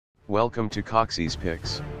Welcome to Coxie's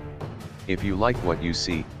Picks. If you like what you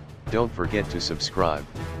see, don't forget to subscribe.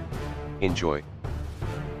 Enjoy.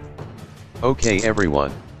 Okay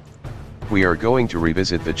everyone. We are going to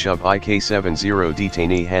revisit the Chubb IK70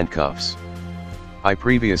 Detainee Handcuffs. I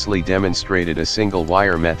previously demonstrated a single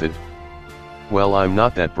wire method. Well, I'm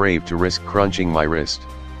not that brave to risk crunching my wrist.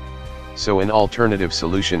 So an alternative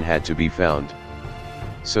solution had to be found.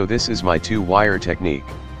 So this is my 2-wire technique.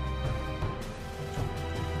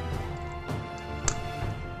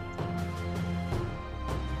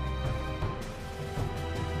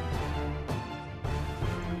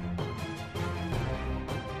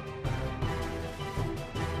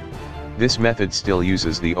 This method still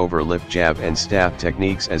uses the overlift jab and stab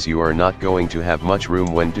techniques, as you are not going to have much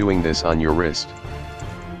room when doing this on your wrist.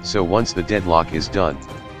 So once the deadlock is done,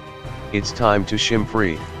 it's time to shim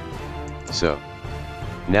free. So,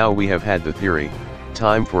 now we have had the theory,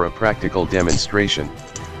 time for a practical demonstration.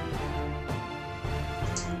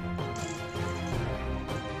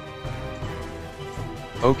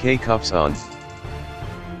 Okay, cuffs on.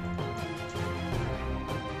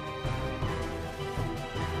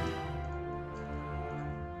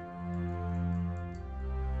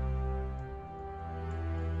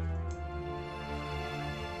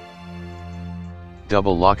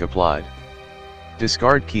 Double lock applied.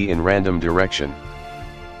 Discard key in random direction.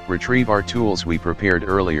 Retrieve our tools we prepared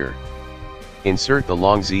earlier. Insert the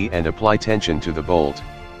long Z and apply tension to the bolt.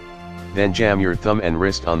 Then jam your thumb and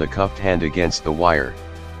wrist on the cuffed hand against the wire.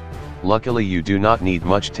 Luckily you do not need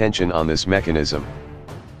much tension on this mechanism.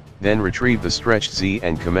 Then retrieve the stretched Z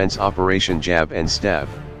and commence operation jab and stab.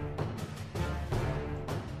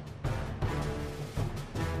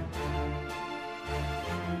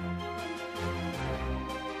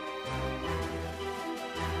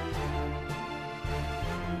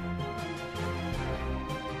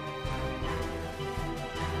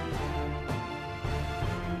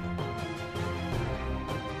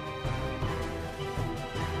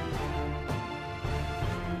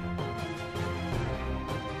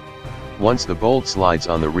 Once the bolt slides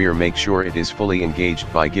on the rear, make sure it is fully engaged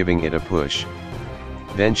by giving it a push.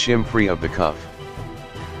 Then shim free of the cuff.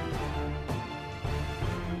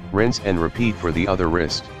 Rinse and repeat for the other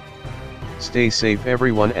wrist. Stay safe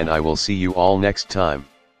everyone, and I will see you all next time.